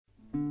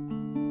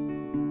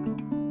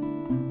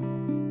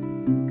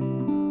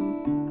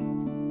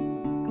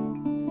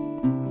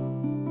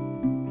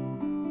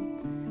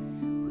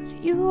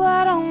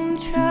I don't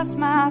trust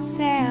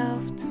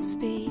myself to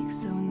speak,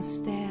 so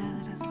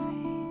instead I say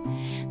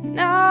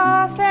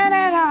nothing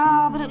at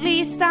all. But at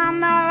least I'm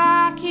not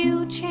like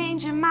you,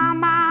 changing my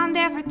mind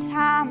every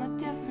time, a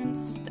different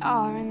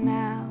story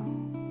now.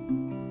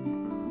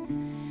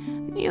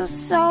 You're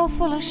so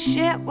full of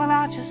shit, well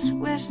I just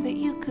wish that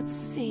you could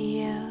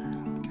see it.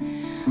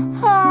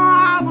 Oh,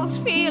 I was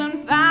feeling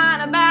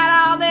fine about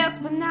all this,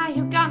 but now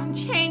you're gonna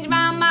change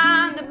my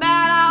mind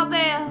about all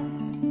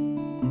this.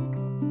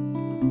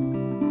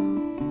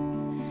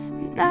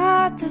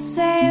 Not to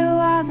say it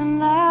wasn't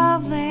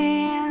lovely,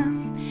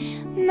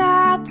 and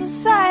not to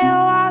say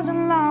it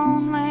wasn't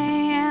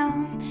lonely,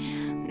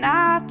 and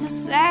not to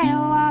say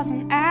I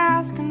wasn't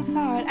asking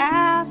for it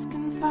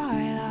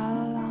all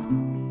along.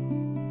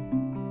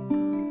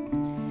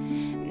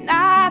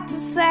 Not to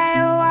say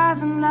it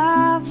wasn't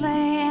lovely,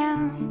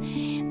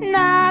 and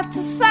not to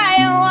say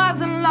it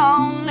wasn't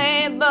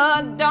lonely,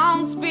 but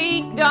don't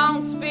speak,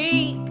 don't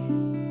speak,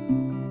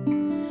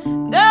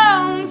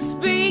 don't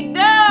speak,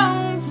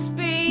 don't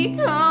speak.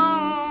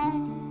 Oh,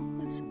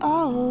 it's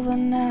over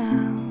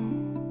now.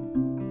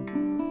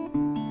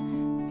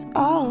 It's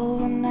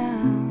over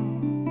now.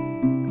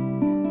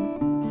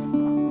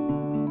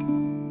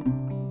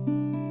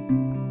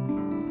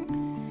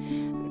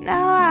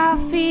 Now I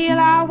feel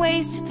I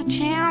wasted the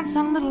chance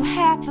on a little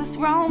hapless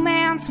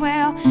romance.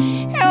 Well,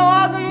 it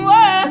wasn't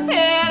worth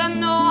it,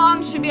 and no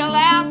one should be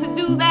allowed to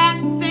do that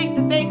and think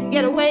that they can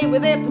get away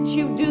with it, but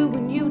you do,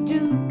 and you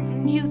do,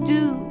 and you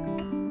do.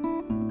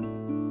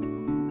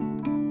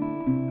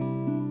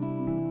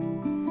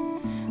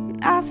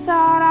 I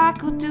thought I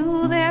could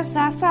do this,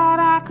 I thought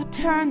I could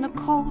turn the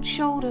cold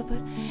shoulder, but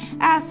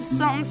as the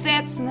sun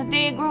sets and the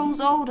day grows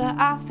older,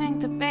 I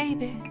think that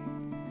maybe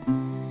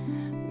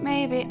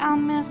I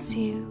miss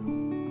you.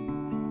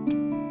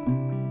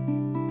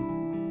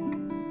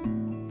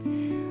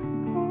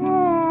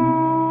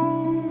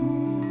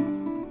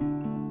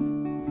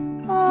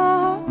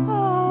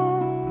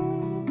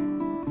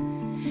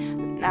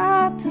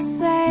 Not to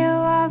say it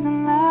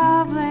wasn't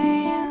lovely,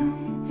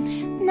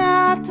 and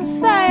not to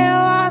say it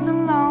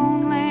wasn't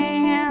lonely,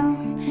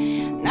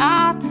 and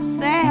not to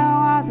say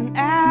I wasn't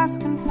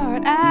asking for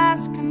it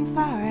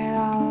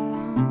all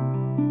along.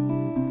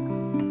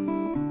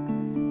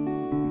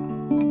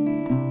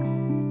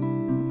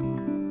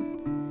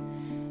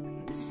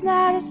 This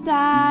night is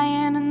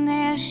dying in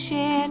this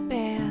shit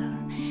bed,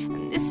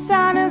 and this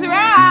sun is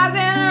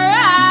rising,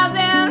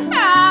 rising,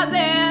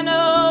 rising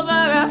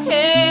over our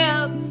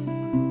heads.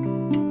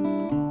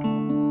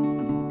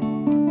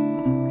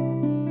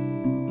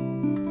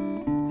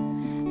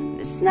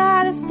 This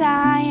night is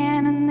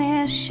dying in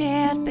this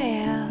shit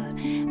bed,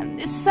 and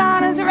this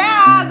sun is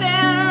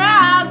rising,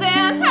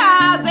 rising,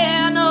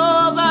 rising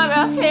over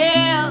our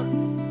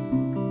heads.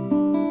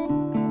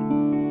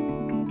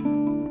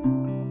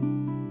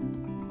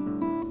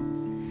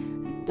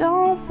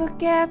 Don't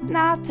forget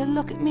not to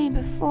look at me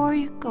before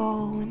you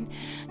go, and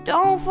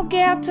don't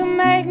forget to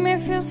make me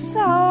feel so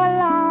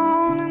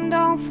alone, and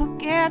don't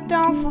forget,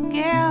 don't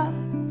forget,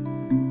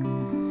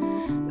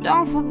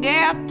 don't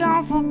forget,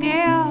 don't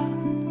forget.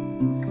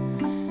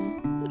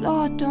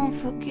 Lord, don't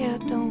forget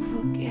to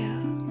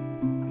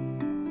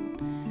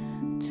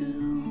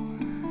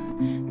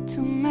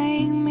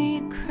make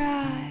me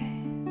cry.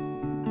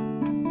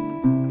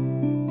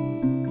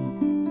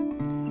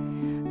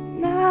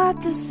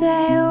 Not to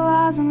say it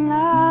wasn't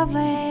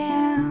lovely,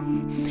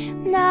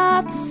 and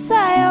not to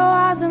say it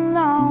wasn't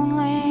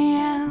lonely,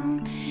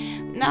 and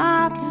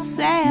not to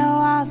say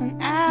I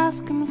wasn't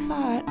asking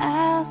for it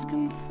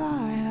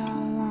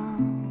all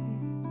along.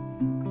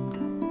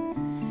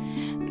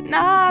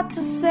 Not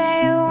to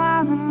say it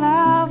wasn't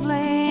lovely,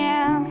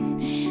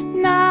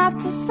 and not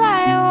to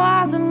say it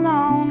wasn't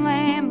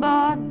lonely,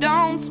 but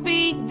don't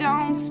speak,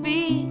 don't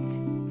speak,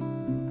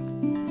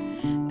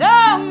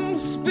 don't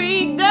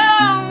speak,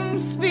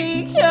 don't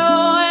speak.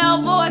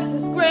 Your voice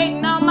is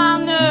grating on my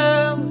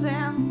nerves,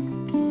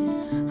 and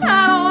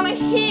I don't want to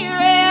hear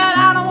it,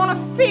 I don't want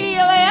to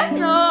feel it.